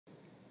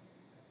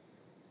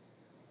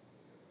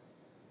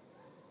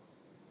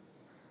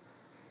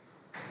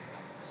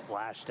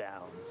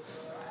splashdown.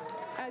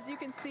 As you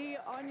can see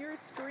on your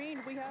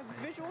screen, we have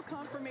visual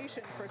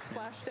confirmation for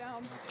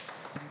splashdown.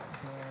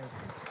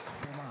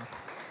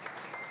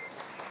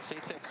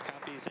 SpaceX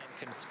copies and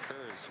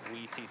concurs.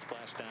 We see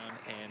splashdown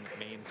and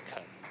mains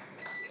cut.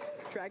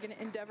 Dragon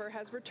Endeavour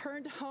has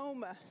returned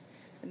home.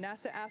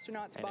 NASA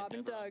astronauts Bob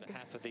and Doug. On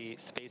behalf of the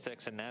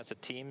SpaceX and NASA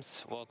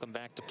teams, welcome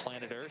back to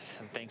planet Earth,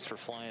 and thanks for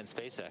flying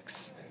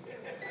SpaceX.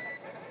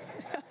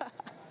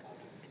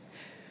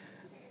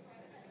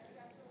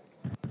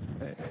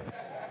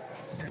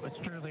 It was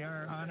truly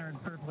our honor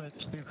and privilege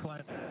to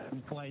fly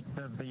the flight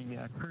of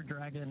the Crew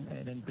Dragon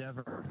and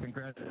Endeavour.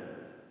 Congratulations,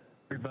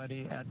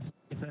 everybody at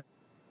SpaceX.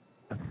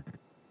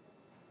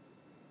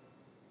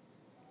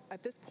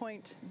 At this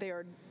point, they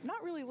are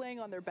not really laying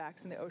on their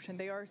backs in the ocean.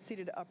 They are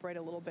seated upright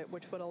a little bit,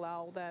 which would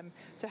allow them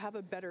to have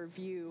a better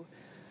view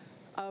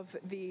of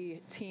the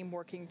team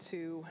working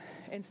to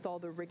install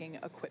the rigging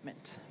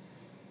equipment.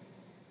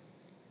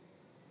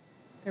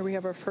 There we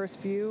have our first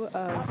view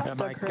of Doug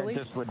Mike, Hurley.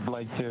 I just would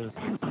like to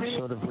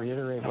sort of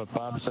reiterate what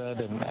Bob said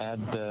and add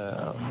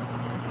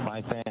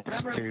my thanks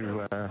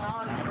to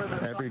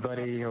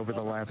everybody over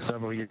the last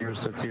several years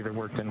that's either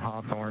worked in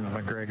Hawthorne,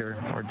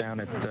 McGregor, or down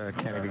at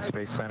Kennedy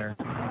Space Center.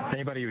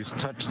 Anybody who's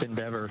touched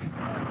Endeavour,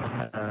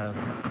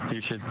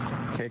 you should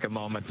take a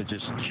moment to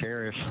just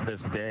cherish this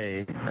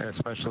day,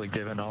 especially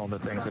given all the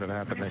things that have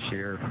happened this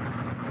year.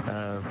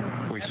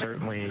 We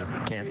certainly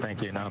can't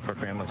thank you enough. Our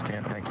families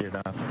can't thank you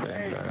enough.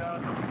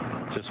 And,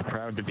 just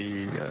proud to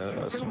be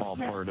a small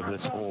part of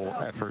this whole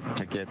effort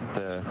to get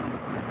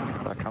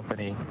a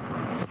company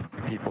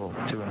of people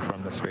to and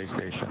from the space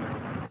station.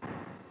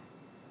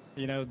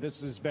 You know,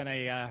 this has been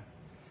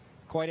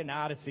quite an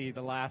odyssey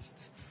the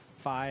last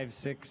 5,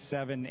 6,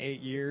 7,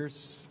 8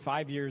 years.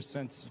 5 years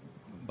since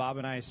Bob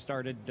and I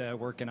started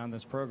working on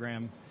this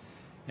program.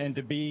 And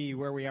to be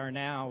where we are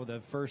now, the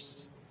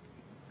first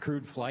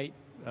crewed flight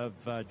of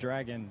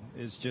Dragon,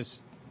 is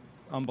just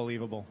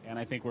unbelievable. And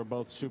I think we're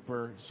both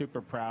super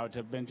proud to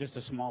have been just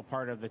a small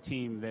part of the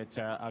team that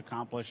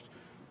accomplished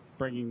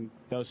bringing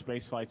those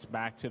space flights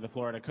back to the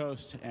Florida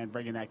coast and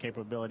bringing that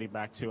capability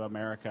back to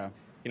America.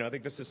 You know, I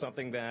think this is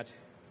something that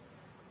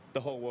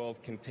the whole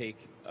world can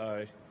take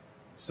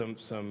some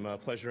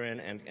pleasure in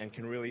and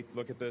can really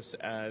look at this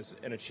as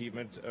an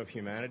achievement of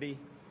humanity.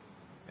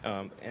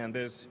 And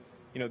there's,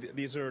 you know,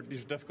 these are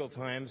difficult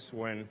times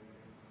when,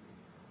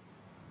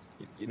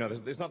 you know,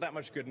 there's not that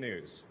much good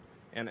news.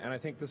 And I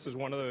think this is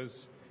one of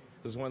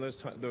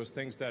those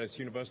things that is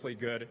universally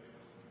good,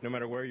 no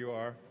matter where you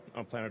are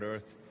on planet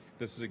Earth.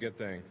 This is a good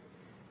thing,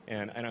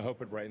 and I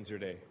hope it brightens your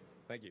day.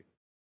 Thank you.